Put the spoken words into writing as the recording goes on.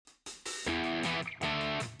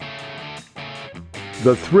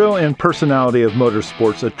The thrill and personality of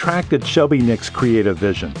motorsports attracted Shelby Knick's creative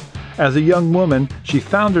vision. As a young woman, she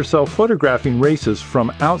found herself photographing races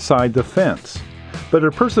from outside the fence. But her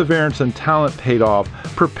perseverance and talent paid off,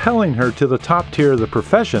 propelling her to the top tier of the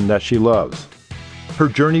profession that she loves. Her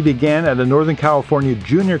journey began at a Northern California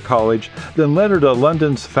junior college, then led her to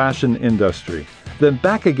London's fashion industry. Then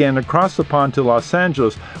back again across the pond to Los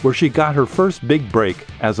Angeles, where she got her first big break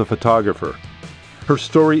as a photographer. Her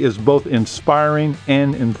story is both inspiring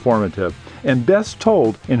and informative, and best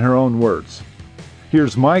told in her own words.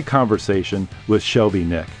 Here's my conversation with Shelby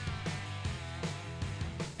Knick.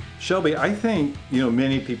 Shelby, I think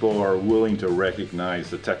many people are willing to recognize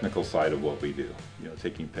the technical side of what we do,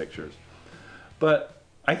 taking pictures. But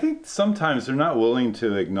I think sometimes they're not willing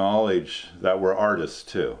to acknowledge that we're artists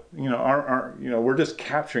too. We're just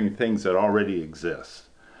capturing things that already exist.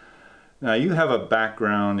 Now, you have a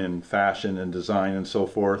background in fashion and design and so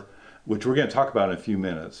forth, which we're going to talk about in a few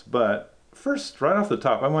minutes. But first, right off the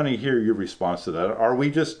top, I want to hear your response to that. Are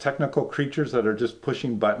we just technical creatures that are just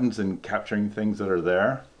pushing buttons and capturing things that are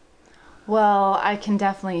there? Well, I can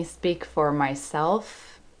definitely speak for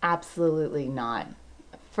myself. Absolutely not.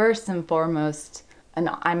 First and foremost,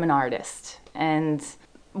 I'm an artist. And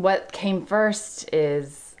what came first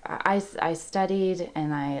is I studied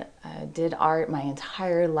and I did art my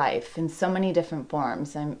entire life in so many different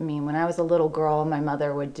forms. I mean, when I was a little girl, my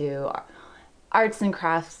mother would do arts and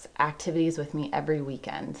crafts activities with me every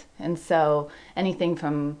weekend. And so anything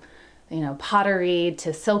from pottery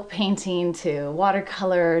to silk painting to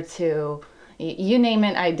watercolor to you name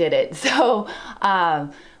it, I did it. So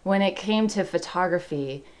when it came to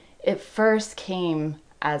photography, it first came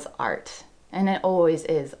as art, and it always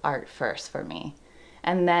is art first for me.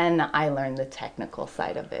 And then I learned the technical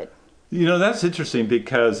side of it. That's interesting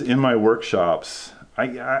because in my workshops,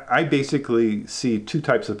 I basically see two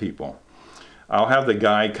types of people. I'll have the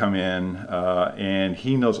guy come in and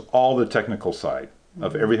he knows all the technical side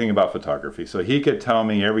of everything about photography. So he could tell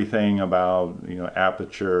me everything about,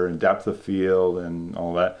 aperture and depth of field and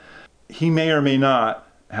all that. He may or may not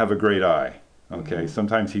have a great eye. Okay,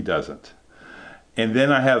 sometimes he doesn't. And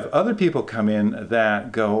then I have other people come in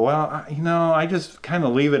that go, well, I just kind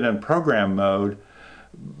of leave it in program mode,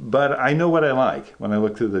 but I know what I like when I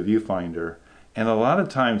look through the viewfinder. And a lot of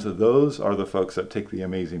times those are the folks that take the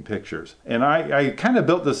amazing pictures. And I kind of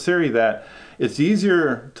built this theory that it's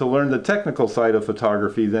easier to learn the technical side of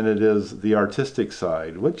photography than it is the artistic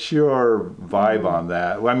side. What's your vibe on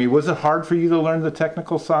that? I mean, was it hard for you to learn the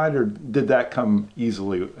technical side, or did that come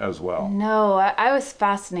easily as well? No, I was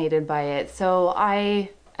fascinated by it. So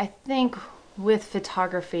I think with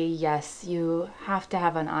photography, yes, you have to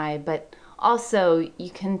have an eye, but also you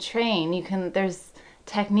can train. There's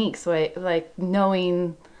techniques like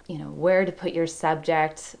knowing where to put your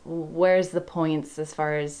subject, where's the points as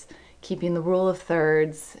far as keeping the rule of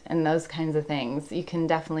thirds and those kinds of things. You can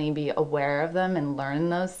definitely be aware of them and learn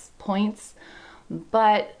those points.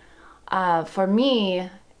 But for me,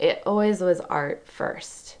 it always was art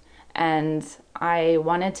first. And I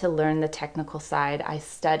wanted to learn the technical side. I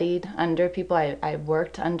studied under people. I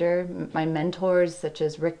worked under my mentors such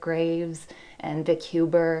as Rick Graves and Vic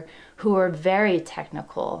Huber, who were very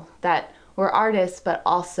technical, that were artists, but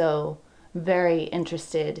also very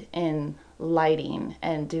interested in lighting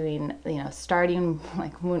and doing, starting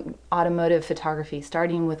like automotive photography,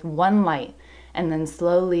 starting with one light and then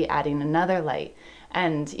slowly adding another light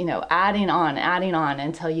and, adding on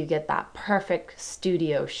until you get that perfect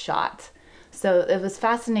studio shot. So it was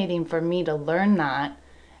fascinating for me to learn that.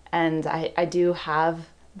 And I do have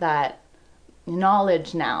that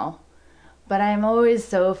knowledge now. But I'm always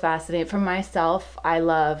so fascinated. For myself, I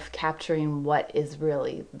love capturing what is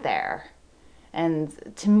really there.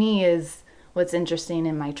 And to me is what's interesting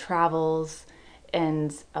in my travels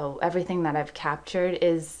and everything that I've captured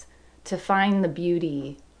is to find the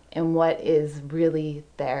beauty in what is really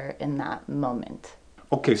there in that moment.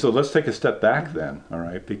 Okay, so let's take a step back then, all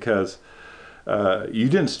right? Because you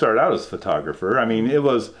didn't start out as a photographer. I mean,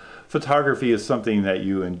 photography is something that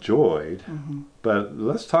you enjoyed, but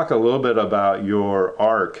let's talk a little bit about your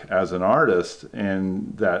arc as an artist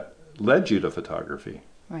and that led you to photography.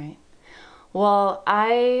 Right. Well,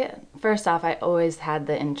 first off, I always had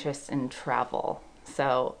the interest in travel.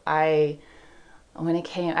 So I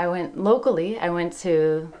went locally. I went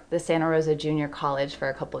to the Santa Rosa Junior College for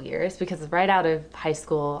a couple years because right out of high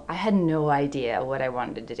school, I had no idea what I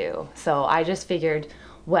wanted to do. So I just figured,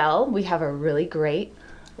 well, we have a really great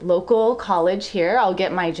local college here. I'll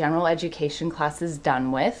get my general education classes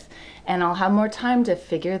done with, and I'll have more time to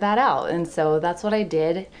figure that out. And so that's what I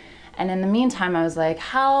did. And in the meantime, I was like,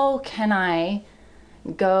 how can I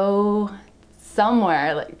go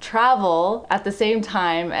somewhere, like travel at the same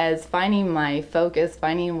time as finding my focus,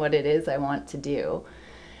 finding what it is I want to do.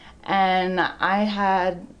 And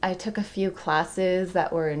I took a few classes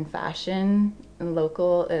that were in fashion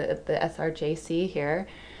local at the SRJC here,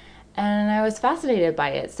 and I was fascinated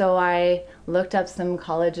by it. So I looked up some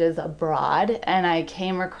colleges abroad, and I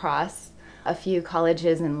came across a few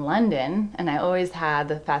colleges in London, and I always had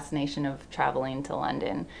the fascination of traveling to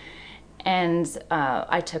London. And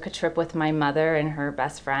I took a trip with my mother and her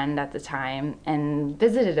best friend at the time and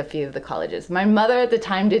visited a few of the colleges. My mother at the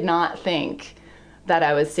time did not think that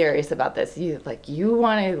I was serious about this. You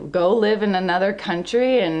want to go live in another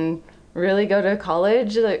country and really go to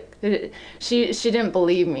college? Like, she didn't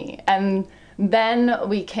believe me. And then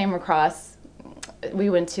we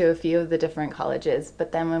went to a few of the different colleges,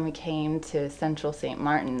 but then when we came to Central St.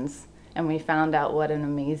 Martin's and we found out what an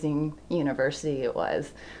amazing university it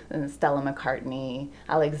was, and Stella McCartney,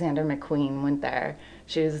 Alexander McQueen went there.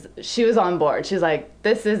 She was on board. She was like,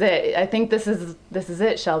 "This is it. I think this is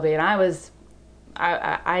it, Shelby." And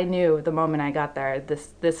I knew the moment I got there,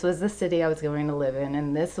 this was the city I was going to live in,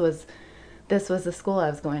 and this was the school I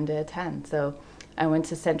was going to attend. So I went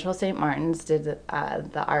to Central St. Martin's, did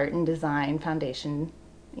the art and design foundation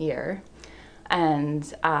year,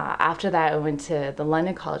 and after that I went to the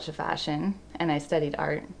London College of Fashion, and I studied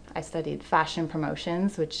art. I studied fashion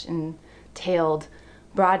promotions, which entailed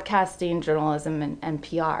broadcasting, journalism, and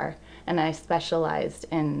PR, and I specialized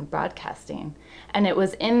in broadcasting. And it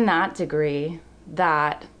was in that degree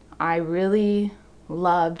that I really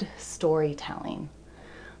loved storytelling.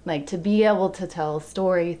 Like, to be able to tell a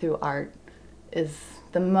story through art is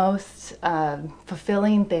the most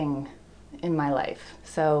fulfilling thing in my life.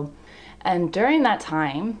 So, and during that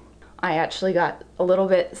time, I actually got a little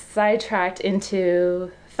bit sidetracked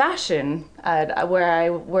into fashion, where I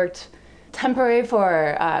worked temporary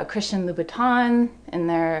for Christian Louboutin in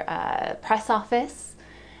their press office.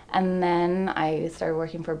 And then I started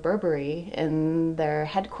working for Burberry in their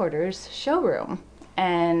headquarters showroom.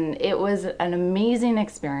 And it was an amazing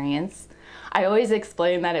experience. I always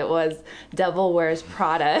explain that it was Devil Wears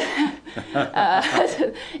Prada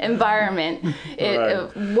environment.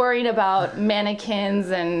 Worrying about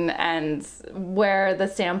mannequins and where the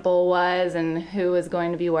sample was and who was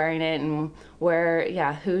going to be wearing it and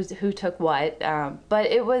who took what. But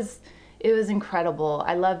it was incredible.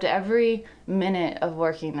 I loved every minute of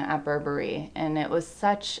working at Burberry, and it was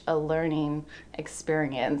such a learning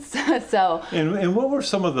experience. And what were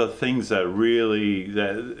some of the things that really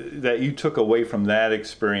that you took away from that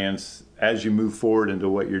experience as you move forward into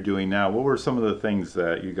what you're doing now? What were some of the things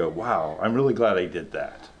that you go, wow, I'm really glad I did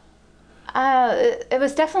that? It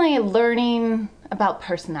was definitely learning about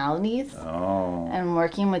personalities and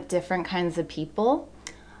working with different kinds of people.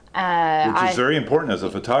 Which is very important as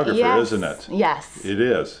a photographer, yes, isn't it? Yes. It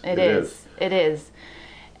is. It is.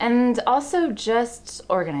 And also just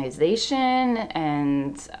organization,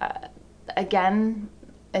 and again,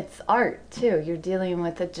 it's art too. You're dealing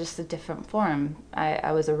with just a different form.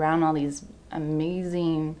 I was around all these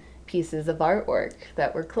amazing pieces of artwork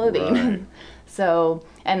that were clothing. Right. So,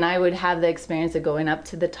 and I would have the experience of going up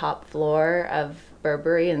to the top floor of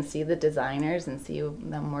Burberry and see the designers and see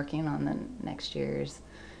them working on the next year's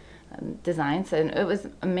designs, and it was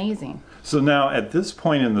amazing. So now at this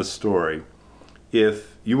point in the story,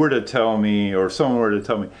 if you were to tell me, or someone were to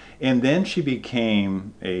tell me, and then she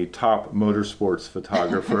became a top motorsports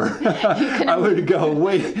photographer, I would go,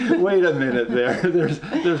 wait a minute there. There's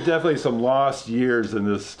definitely some lost years in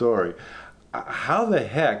this story. How the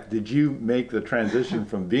heck did you make the transition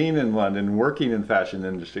from being in London, working in fashion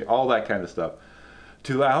industry, all that kind of stuff,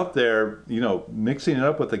 to out there, mixing it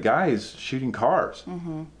up with the guys shooting cars?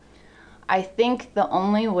 Mm-hmm. I think the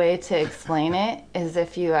only way to explain it is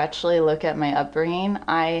if you actually look at my upbringing.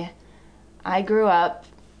 I grew up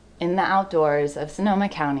in the outdoors of Sonoma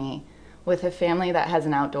County with a family that has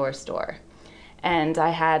an outdoor store. And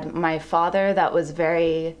I had my father that was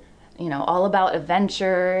very, all about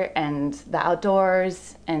adventure and the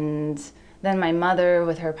outdoors, and then my mother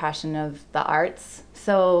with her passion of the arts.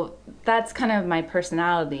 So that's kind of my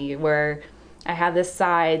personality, where I have this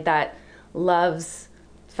side that loves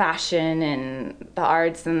fashion and the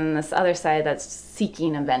arts, and then this other side that's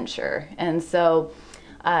seeking adventure. And so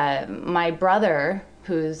my brother,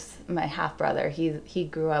 who's my half brother, he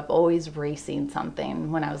grew up always racing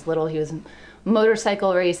something. When I was little, he was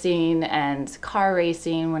motorcycle racing and car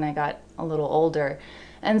racing when I got a little older.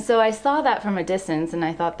 And so I saw that from a distance, and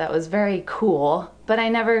I thought that was very cool, but I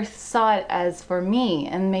never saw it as for me.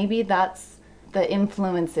 And maybe that's the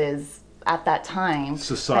influences at that time.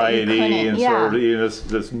 Society and sort of,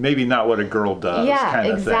 this maybe not what a girl does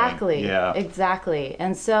kind of exactly. thing. Yeah, exactly.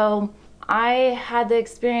 And so I had the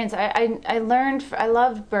experience. I learned, I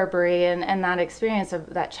loved Burberry and that experience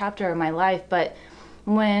of that chapter of my life. But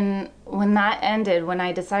when that ended, when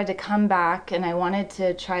I decided to come back and I wanted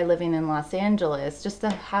to try living in Los Angeles, just to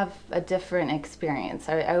have a different experience.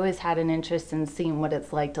 I always had an interest in seeing what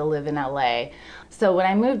it's like to live in LA. So when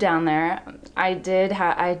I moved down there, I did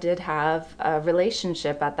have a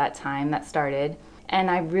relationship at that time that started, and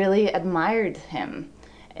I really admired him.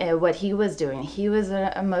 What he was doing. He was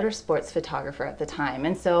a motorsports photographer at the time.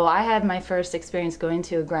 And so I had my first experience going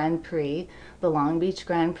to a Grand Prix, the Long Beach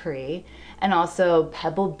Grand Prix, and also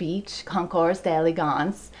Pebble Beach, Concours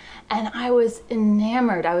d'Elegance. And I was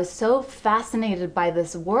enamored. I was so fascinated by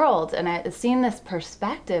this world, and I had seen this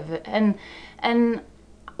perspective. And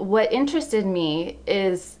what interested me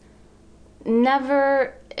is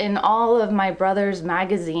never in all of my brother's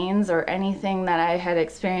magazines or anything that I had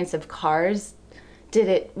experienced of cars did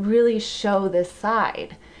it really show this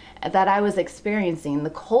side that I was experiencing, the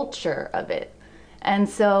culture of it. And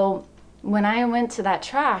so when I went to that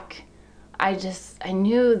track, I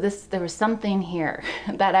knew there was something here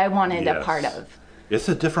that I wanted a part of. It's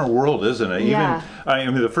a different world, isn't it? Yeah. I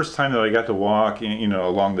mean, the first time that I got to walk,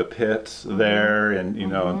 along the pits there, and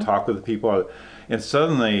and talk with the people, and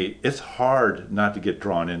suddenly it's hard not to get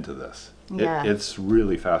drawn into this. Yeah. It's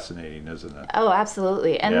really fascinating, isn't it? Oh,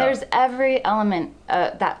 absolutely. And there's every element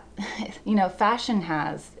that fashion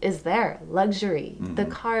is there. Luxury. The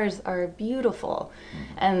cars are beautiful,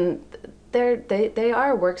 and they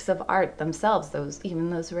are works of art themselves.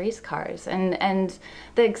 Those race cars, and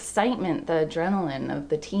the excitement, the adrenaline of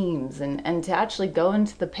the teams, and to actually go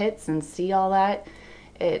into the pits and see all that.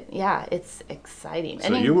 It's exciting.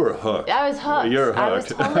 So you were hooked. I was hooked. You're hooked. I was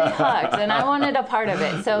totally hooked, and I wanted a part of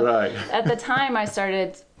it. So at the time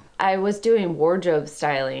I was doing wardrobe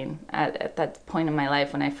styling at that point in my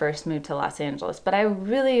life when I first moved to Los Angeles. But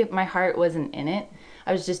my heart wasn't in it.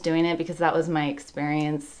 I was just doing it because that was my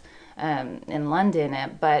experience in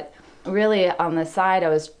London. But really on the side, I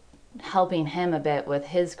was helping him a bit with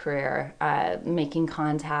his career, making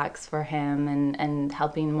contacts for him and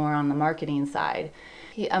helping more on the marketing side.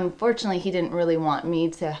 Unfortunately, he didn't really want me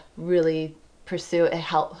to really pursue it,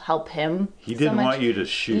 help him. He didn't want you to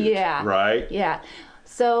shoot, right? Yeah.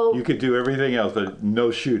 So you could do everything else, but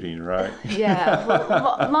no shooting, right? Yeah.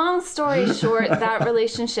 Well, long story short, that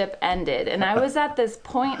relationship ended, and I was at this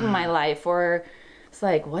point in my life where it's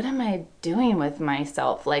like, what am I doing with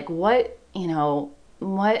myself? Like, what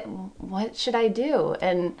should I do?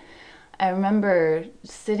 And I remember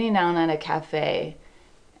sitting down at a cafe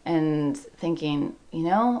and thinking,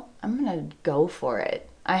 I'm going to go for it.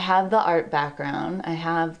 I have the art background.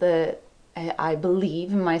 I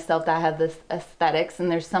believe in myself that I have this aesthetics, and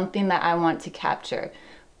there's something that I want to capture.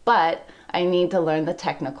 But I need to learn the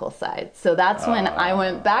technical side. So that's when I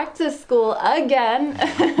went back to school again.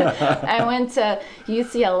 I went to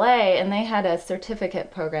UCLA, and they had a certificate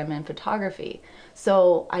program in photography.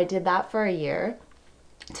 So I did that for a year,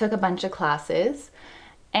 took a bunch of classes,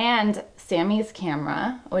 and Sammy's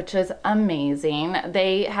camera, which was amazing.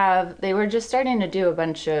 They were just starting to do a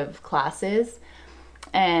bunch of classes,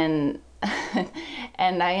 and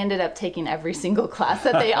and I ended up taking every single class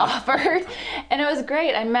that they offered, and it was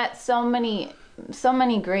great. I met so many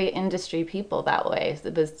great industry people that way.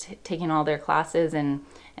 It was taking all their classes, and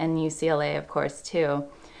UCLA, of course, too.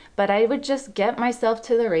 But I would just get myself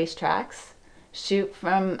to the racetracks, shoot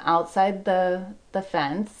from outside the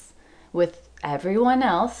fence with everyone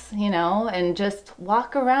else, and just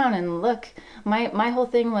walk around and look. My whole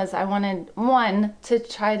thing was I wanted, one, to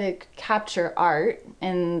try to capture art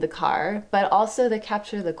in the car, but also to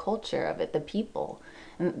capture the culture of it, the people,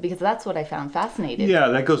 because that's what I found fascinating. Yeah,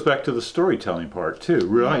 that goes back to the storytelling part too,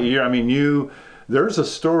 really. Yeah. There's a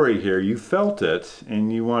story here. You felt it,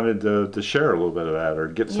 and you wanted to share a little bit of that or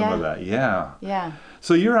get some of that. Yeah. Yeah.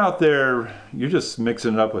 So you're out there, you're just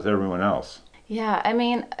mixing it up with everyone else. Yeah,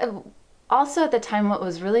 also at the time, what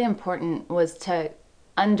was really important was to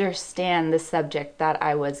understand the subject that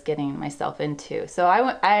I was getting myself into. So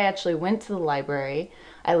I actually went to the library.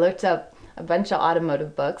 I looked up a bunch of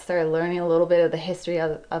automotive books, started learning a little bit of the history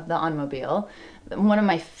of the automobile. One of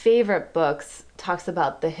my favorite books talks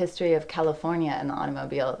about the history of California and the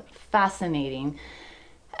automobile. Fascinating.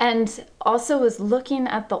 And also was looking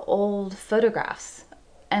at the old photographs.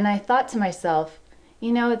 And I thought to myself,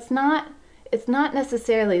 it's not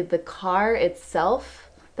necessarily the car itself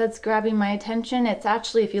that's grabbing my attention. It's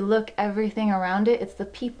actually, if you look everything around it, it's the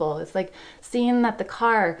people. It's like seeing that the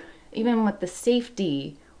car, even what the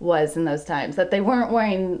safety was in those times, that they weren't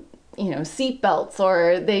wearing seat belts,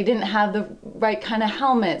 or they didn't have the right kind of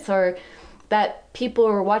helmets, or that people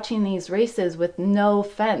were watching these races with no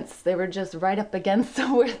fence. They were just right up against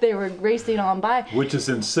where they were racing on by. Which is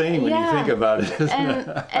insane when you think about it, isn't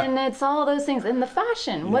it? And it's all those things. And the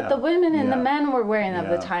fashion, what the women and the men were wearing of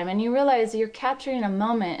the time. And you realize you're capturing a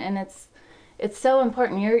moment, and it's so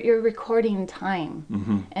important. You're recording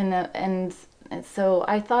time. And so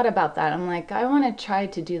I thought about that. I'm like, I want to try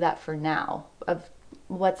to do that for now, of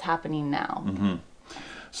what's happening now.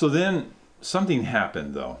 So then something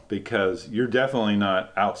happened, though, because you're definitely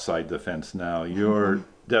not outside the fence now. You're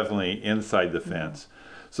definitely inside the fence.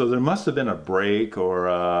 So there must have been a break or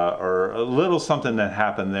a little something that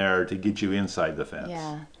happened there to get you inside the fence.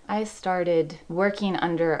 Yeah. I started working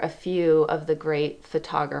under a few of the great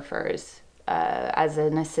photographers as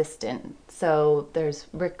an assistant. So there's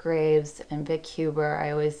Rick Graves and Vic Huber, I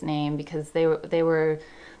always name, because they were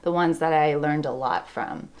the ones that I learned a lot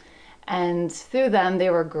from. And through them, they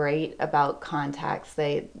were great about contacts.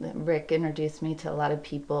 Rick introduced me to a lot of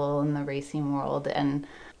people in the racing world. And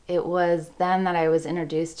it was then that I was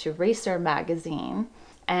introduced to Racer magazine.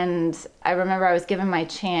 And I remember I was given my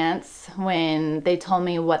chance when they told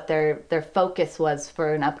me what their focus was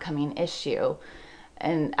for an upcoming issue,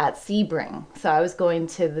 and at Sebring. So I was going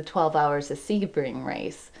to the 12 Hours of Sebring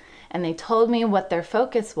race. And they told me what their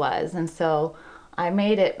focus was. And so I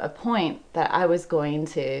made it a point that I was going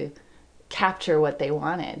to capture what they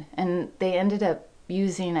wanted. And they ended up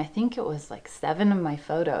using, I think it was like 7 of my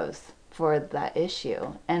photos for that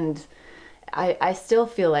issue. And I still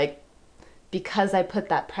feel like, because I put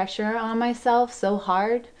that pressure on myself so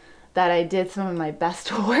hard, that I did some of my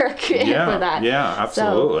best work for that. Yeah,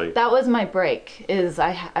 absolutely. So that was my break, is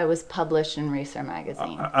I was published in Racer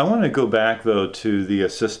magazine. I want to go back, though, to the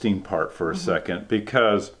assisting part for a second,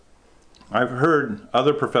 because I've heard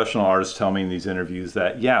other professional artists tell me in these interviews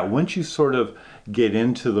that, once you sort of get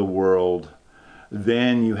into the world,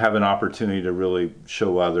 then you have an opportunity to really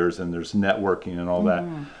show others, and there's networking and all that.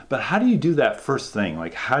 But how do you do that first thing?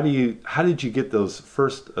 Like, how did you get those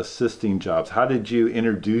first assisting jobs? How did you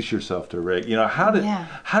introduce yourself to Rick? How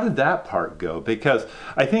did that part go? Because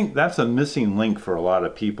I think that's a missing link for a lot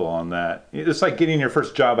of people on that. It's like getting your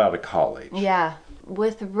first job out of college. Yeah.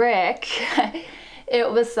 With Rick,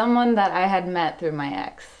 it was someone that I had met through my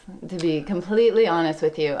ex, to be completely honest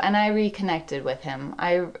with you. And I reconnected with him.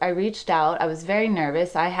 I reached out. I was very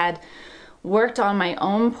nervous. I had worked on my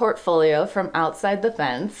own portfolio from outside the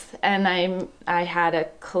fence, and I had a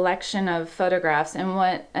collection of photographs,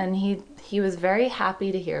 and he was very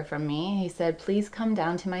happy to hear from me. He said, "Please come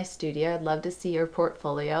down to my studio. I'd love to see your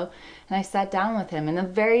portfolio." And I sat down with him, and the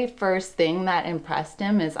very first thing that impressed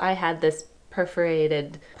him is I had this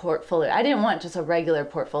perforated portfolio. I didn't want just a regular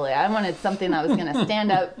portfolio. I wanted something that was going to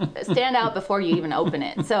stand out before you even open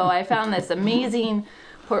it. So I found this amazing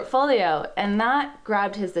portfolio, and that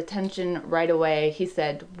grabbed his attention right away. He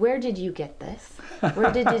said, "Where did you get this?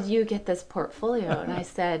 Where did you get this portfolio?" And I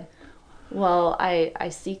said, well, I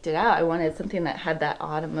seeked it out. I wanted something that had that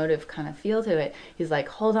automotive kind of feel to it. He's like,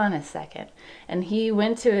 "Hold on a second." And he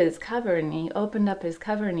went to his cover, and he opened up his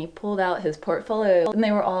cover, and he pulled out his portfolio, and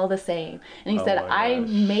they were all the same. And he said, "I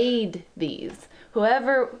made these.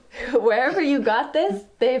 Wherever you got this,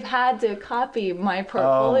 they've had to copy my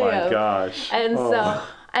portfolio." Oh my gosh. And so,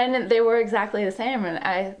 and they were exactly the same. And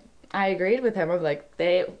I agreed with him. I'm like,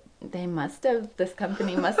 this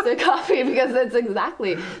company must have copied, because it's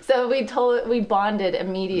exactly. So we bonded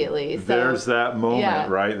immediately. So there's that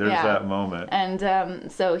moment, right? There's that moment.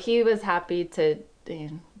 And so he was happy to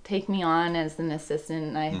take me on as an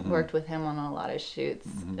assistant, and I worked with him on a lot of shoots.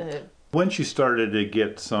 Once you started to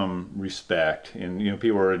get some respect, and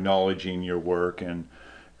people were acknowledging your work and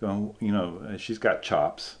going, she's got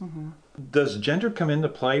chops. Does gender come into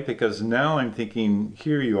play? Because now I'm thinking,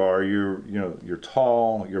 here you are, you're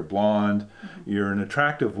tall, you're blonde, you're an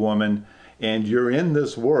attractive woman, and you're in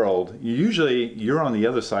this world. You're on the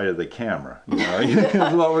other side of the camera.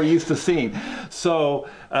 Is what we're used to seeing. So,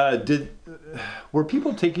 were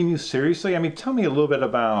people taking you seriously? I mean, tell me a little bit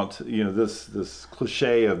about this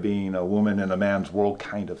cliche of being a woman in a man's world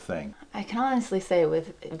kind of thing. I can honestly say,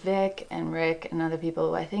 with Vic and Rick and other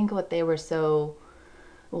people, I think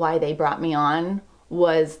why they brought me on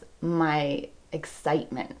was my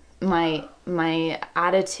excitement, my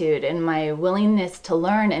attitude, and my willingness to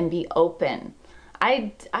learn and be open.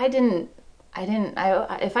 If I didn't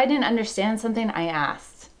understand something, I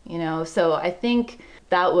asked, so I think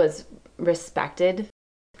that was respected.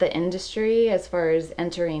 The industry, as far as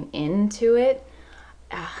entering into it,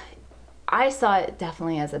 I saw it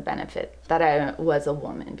definitely as a benefit that I was a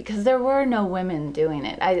woman, because there were no women doing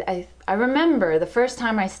it. I remember the first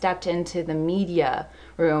time I stepped into the media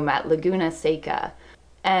room at Laguna Seca,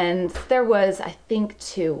 and there was, I think,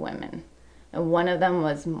 2 women. And one of them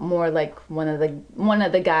was more like one of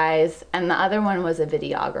the guys, and the other one was a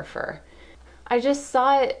videographer. I just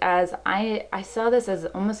saw it as, I saw this as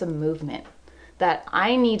almost a movement that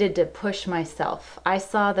I needed to push myself. I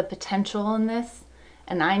saw the potential in this,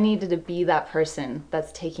 and I needed to be that person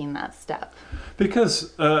that's taking that step.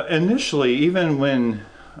 Because initially, even when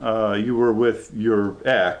you were with your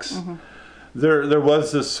ex, there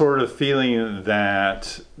was this sort of feeling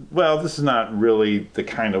that, well, this is not really the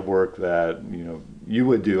kind of work that you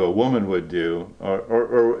would do, a woman would do,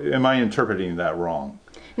 or am I interpreting that wrong?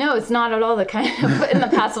 No, it's not at all the kind of in the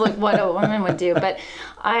past like what a woman would do. But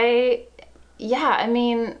I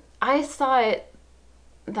saw it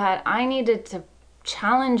that I needed to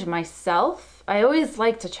challenge myself. I always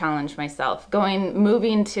like to challenge myself.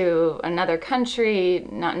 Moving to another country,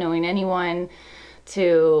 not knowing anyone,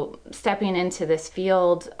 to stepping into this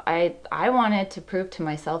field, I wanted to prove to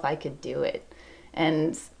myself I could do it,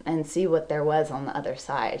 and see what there was on the other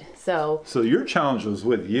side. So your challenge was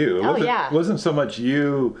with you. It wasn't so much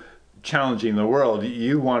you challenging the world.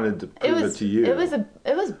 You wanted to prove it to you. It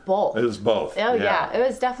was both. It was both. Oh yeah, it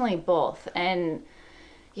was definitely both. And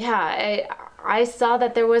yeah, I saw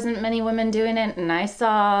that there wasn't many women doing it, and I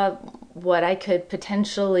saw what I could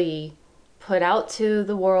potentially put out to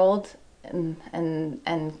the world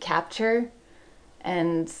and capture,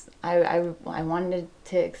 and I wanted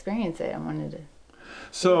to experience it. I wanted to.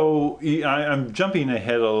 So I'm jumping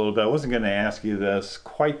ahead a little bit. I wasn't going to ask you this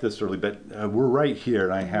quite this early, but we're right here,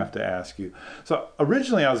 and I have to ask you. So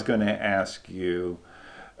originally I was going to ask you,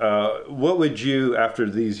 what would you, after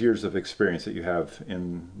these years of experience that you have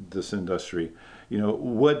in this industry,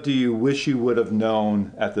 what do you wish you would have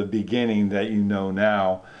known at the beginning that you know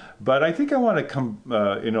now? But I think I want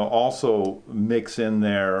to also mix in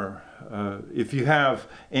there, if you have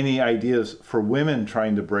any ideas for women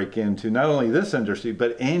trying to break into not only this industry,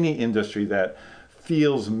 but any industry that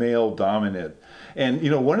feels male dominant. And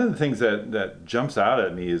one of the things that jumps out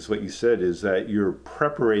at me is what you said, is that your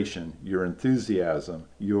preparation, your enthusiasm,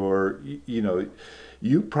 you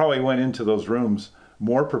probably went into those rooms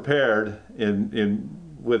more prepared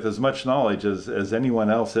with as much knowledge as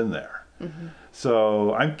anyone else in there. Mm-hmm.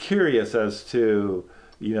 So I'm curious as to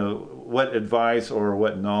what advice or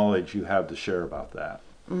what knowledge you have to share about that.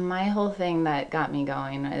 My whole thing that got me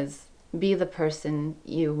going is be the person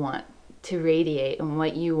you want to radiate and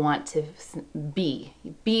what you want to be.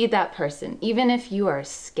 Be that person. Even if you are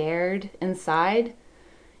scared inside,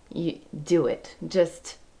 you do it.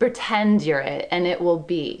 Just pretend you're it, and it will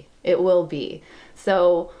be. It will be.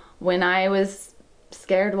 So when I was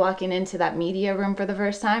scared walking into that media room for the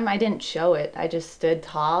first time, I didn't show it. I just stood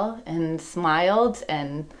tall and smiled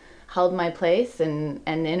and held my place and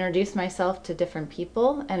introduced myself to different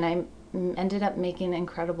people, and I ended up making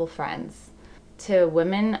incredible friends. To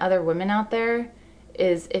women, other women out there,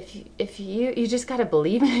 is if you just got to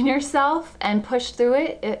believe in yourself and push through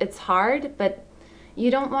it. It's hard, but you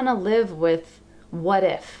don't want to live with what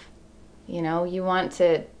if. You want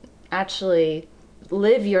to actually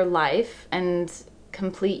live your life and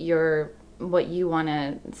complete what you want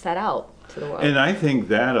to set out to the world. And I think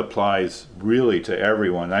that applies really to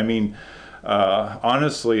everyone. I mean,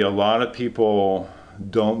 honestly, a lot of people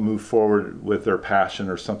don't move forward with their passion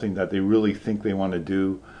or something that they really think they want to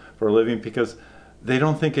do for a living because they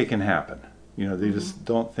don't think it can happen. They just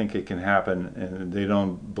don't think it can happen, and they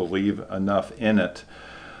don't believe enough in it.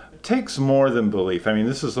 It takes more than belief. I mean,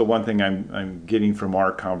 this is the one thing I'm getting from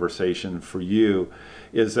our conversation for you,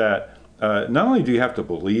 is that not only do you have to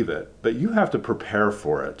believe it, but you have to prepare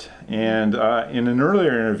for it. And in an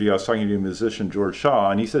earlier interview, I was talking to a musician, George Shaw,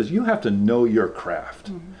 and he says you have to know your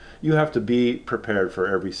craft. Mm-hmm. You have to be prepared for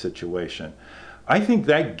every situation. I think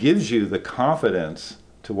that gives you the confidence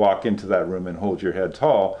to walk into that room and hold your head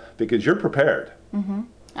tall because you're prepared. Mm-hmm.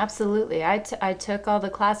 Absolutely. I took all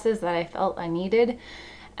the classes that I felt I needed.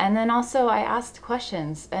 And then also I asked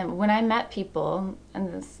questions. And when I met people,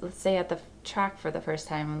 and let's say at the track for the first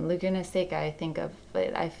time, Laguna Seca,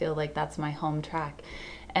 I feel like that's my home track.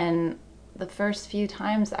 And the first few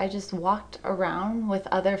times I just walked around with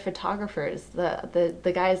other photographers,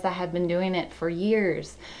 the guys that had been doing it for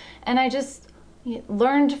years. And I just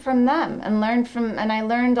learned from them and I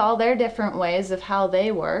learned all their different ways of how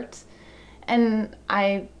they worked. And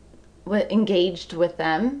I engaged with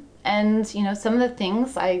them. And, some of the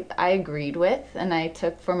things I agreed with and I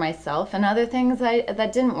took for myself, and other things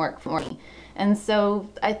that didn't work for me. And so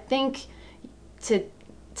I think to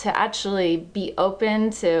to actually be open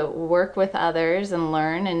to work with others and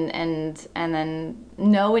learn and then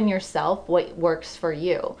know in yourself what works for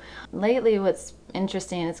you. Lately, what's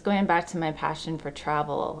interesting, it's going back to my passion for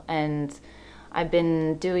travel, and I've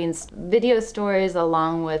been doing video stories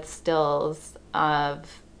along with stills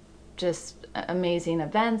of just amazing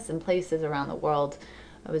events and places around the world.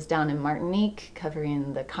 I was down in Martinique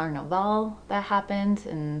covering the Carnival that happened,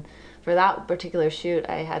 and for that particular shoot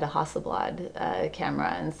I had a Hasselblad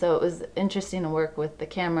camera, and so it was interesting to work with the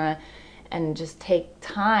camera and just take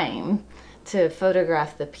time to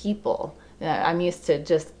photograph the people. I'm used to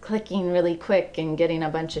just clicking really quick and getting a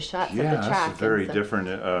bunch of shots of the track. Yeah, that's a very different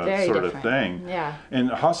sort of thing. Yeah. And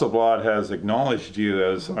Hasselblad has acknowledged you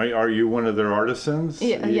as, are you one of their artisans?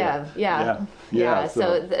 Yeah.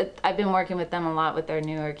 So I've been working with them a lot with their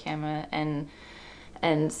newer camera,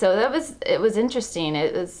 and so it was interesting.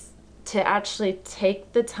 It was to actually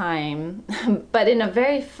take the time, but in a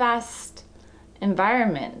very fast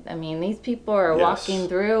environment. I mean, these people are walking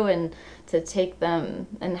through, and to take them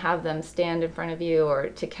and have them stand in front of you or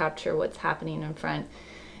to capture what's happening in front,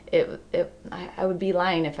 I would be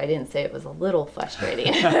lying if I didn't say it was a little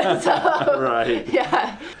frustrating. Right.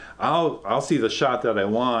 Yeah. I'll see the shot that I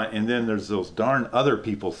want, and then there's those darn other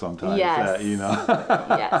people sometimes. Yes. That, you know.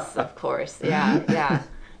 Yes, of course. Yeah.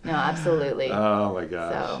 No, absolutely. Oh my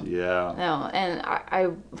gosh. So, yeah. No, and I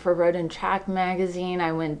for Road and Track magazine,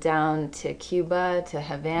 I went down to Cuba, to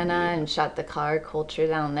Havana, and shot the car culture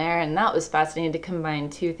down there, and that was fascinating to combine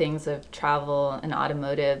two things of travel and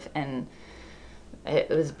automotive, and it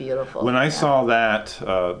was beautiful. When I saw that,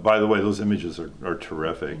 by the way, those images are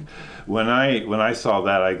terrific. When I saw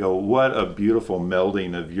that, I go, what a beautiful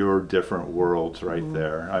melding of your different worlds right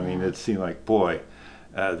there. I mean, it seemed like, boy,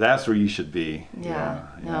 that's where you should be. Yeah.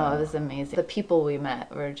 No, it was amazing. The people we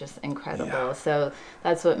met were just incredible. Yeah. So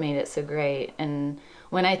that's what made it so great. And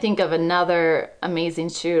when I think of another amazing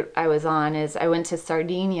shoot I was on, is I went to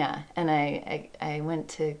Sardinia, and I went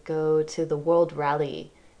to go to the World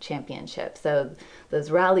Rally Championship. So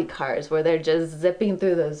those rally cars where they're just zipping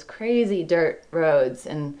through those crazy dirt roads.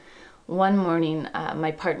 And one morning,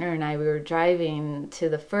 my partner and I, we were driving to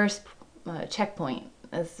the first checkpoint,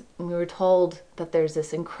 as we were told that there's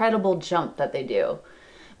this incredible jump that they do,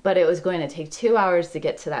 but it was going to take 2 hours to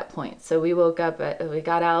get to that point. So we woke up, we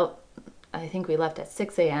got out, I think we left at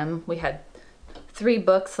 6 a.m. We had 3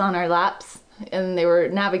 books on our laps, and they were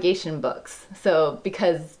navigation books. So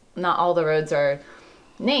because not all the roads are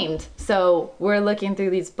named, so we're looking through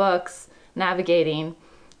these books, navigating,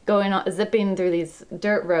 zipping through these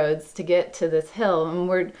dirt roads to get to this hill,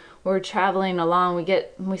 and we're traveling along.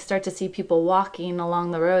 We start to see people walking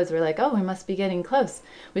along the roads. We're like, oh, we must be getting close.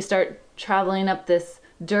 We start traveling up this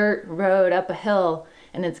dirt road up a hill,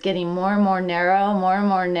 and it's getting more and more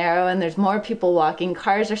narrow, and there's more people walking.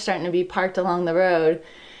 Cars are starting to be parked along the road,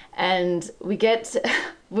 and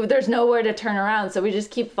there's nowhere to turn around, so we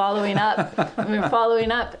just keep following up. We're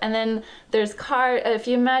following up, and then there's if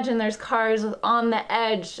you imagine, there's cars on the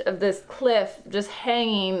edge of this cliff just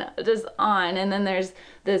hanging just on, and then there's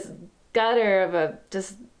this gutter of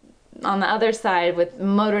just on the other side with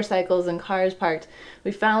motorcycles and cars parked.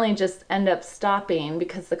 We finally just end up stopping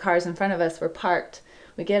because the cars in front of us were parked.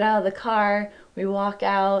 We get out of the car, we walk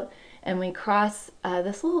out, and we cross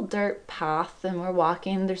this little dirt path, and we're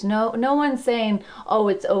walking. There's no one saying, oh,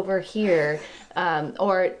 it's over here,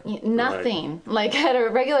 or nothing. Right. Like at a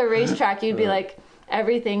regular racetrack, you'd be like,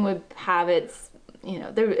 everything would have its,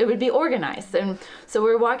 it would be organized. And so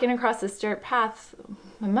we're walking across this dirt path.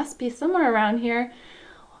 It must be somewhere around here.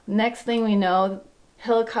 Next thing we know,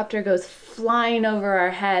 helicopter goes flying over our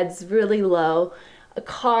heads really low. A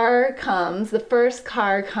car comes, the first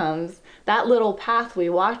car comes. That little path we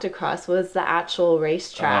walked across was the actual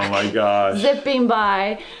racetrack. Oh my gosh. Zipping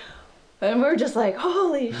by. And we're just like,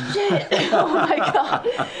 holy shit. Oh my God.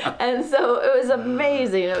 And so it was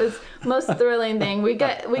amazing. It was the most thrilling thing. We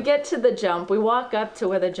get to the jump. We walk up to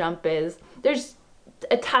where the jump is. There's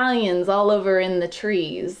Italians all over in the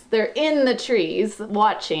trees. They're in the trees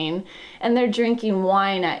watching, and they're drinking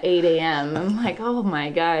wine at 8 a.m. I'm like, oh my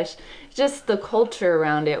gosh. Just the culture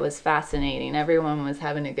around it was fascinating. Everyone was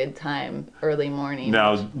having a good time early morning.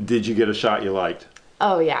 Now, did you get a shot you liked?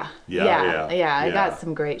 Oh yeah. I got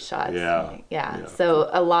some great shots. Yeah. So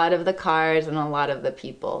a lot of the cars and a lot of the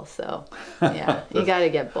people. So yeah, you got to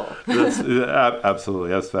get both. Absolutely,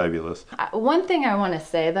 that's fabulous. One thing I want to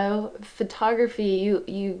say though, photography,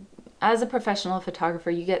 you as a professional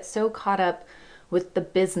photographer, you get so caught up with the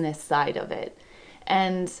business side of it.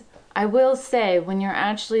 And I will say, when you're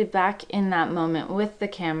actually back in that moment with the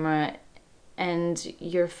camera, and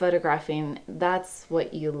you're photographing, that's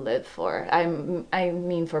what you live for. I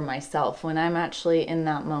mean for myself, when I'm actually in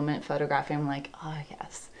that moment photographing, I'm like, oh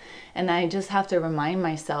yes. And I just have to remind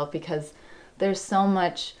myself, because there's so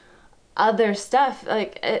much other stuff.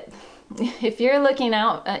 Like if you're looking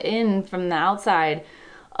out in from the outside,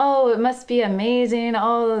 oh, it must be amazing.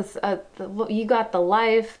 Oh, you got the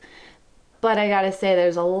life. But I gotta say,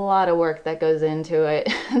 there's a lot of work that goes into it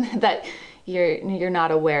that you're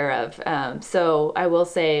not aware of. So I will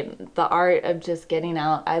say, the art of just getting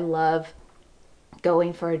out. I love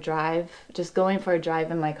going for a drive, just going for a drive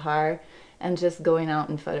in my car, and just going out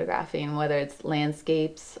and photographing, whether it's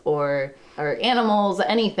landscapes or animals,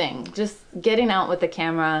 anything. Just getting out with the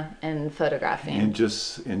camera and photographing. And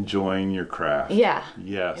just enjoying your craft. Yeah.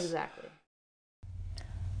 Yes. Exactly.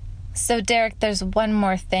 So Derek, there's one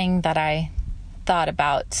more thing that I thought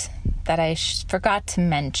about that I forgot to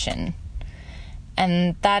mention.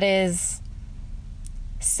 And that is,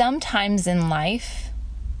 sometimes in life,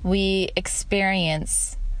 we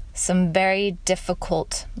experience some very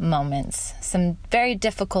difficult moments, some very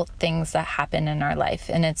difficult things that happen in our life.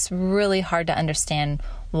 And it's really hard to understand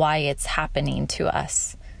why it's happening to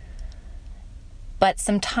us. But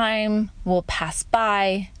some time will pass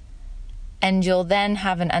by, and you'll then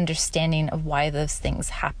have an understanding of why those things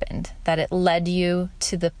happened, that it led you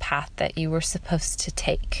to the path that you were supposed to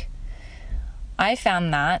take. I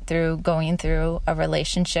found that through going through a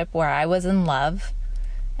relationship where I was in love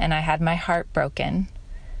and I had my heart broken.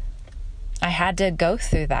 I had to go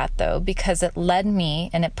through that, though, because it led me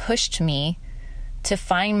and it pushed me to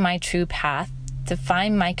find my true path, to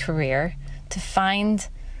find my career, to find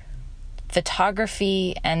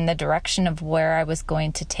photography and the direction of where I was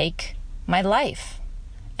going to take my life.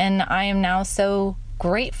 And I am now so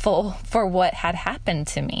grateful for what had happened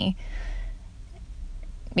to me,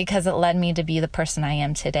 because it led me to be the person I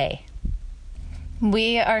am today.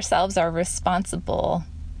 We ourselves are responsible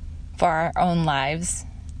for our own lives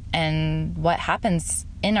and what happens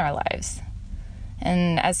in our lives.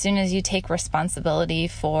 And as soon as you take responsibility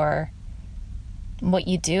for what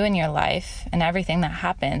you do in your life and everything that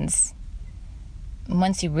happens,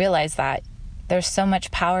 once you realize that, there's so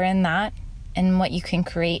much power in that and what you can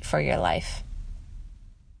create for your life.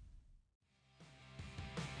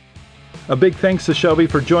 A big thanks to Shelby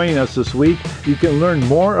for joining us this week. You can learn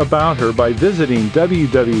more about her by visiting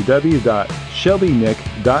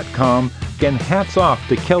www.shelbyknick.com. And hats off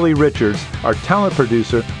to Kelly Richards, our talent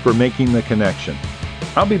producer, for making the connection.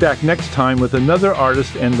 I'll be back next time with another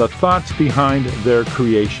artist and the thoughts behind their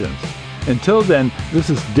creations. Until then, this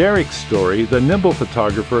is Derek's Story, the nimble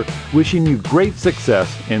photographer, wishing you great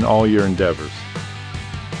success in all your endeavors.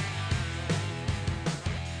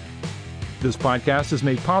 This podcast is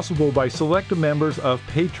made possible by select members of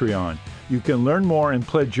Patreon. You can learn more and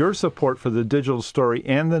pledge your support for the digital story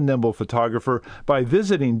and the nimble photographer by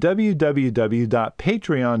visiting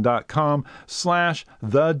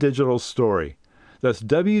www.patreon.com/thedigitalstory. That's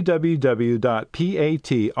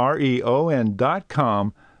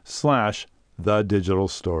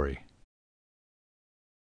www.patreon.com/thedigitalstory.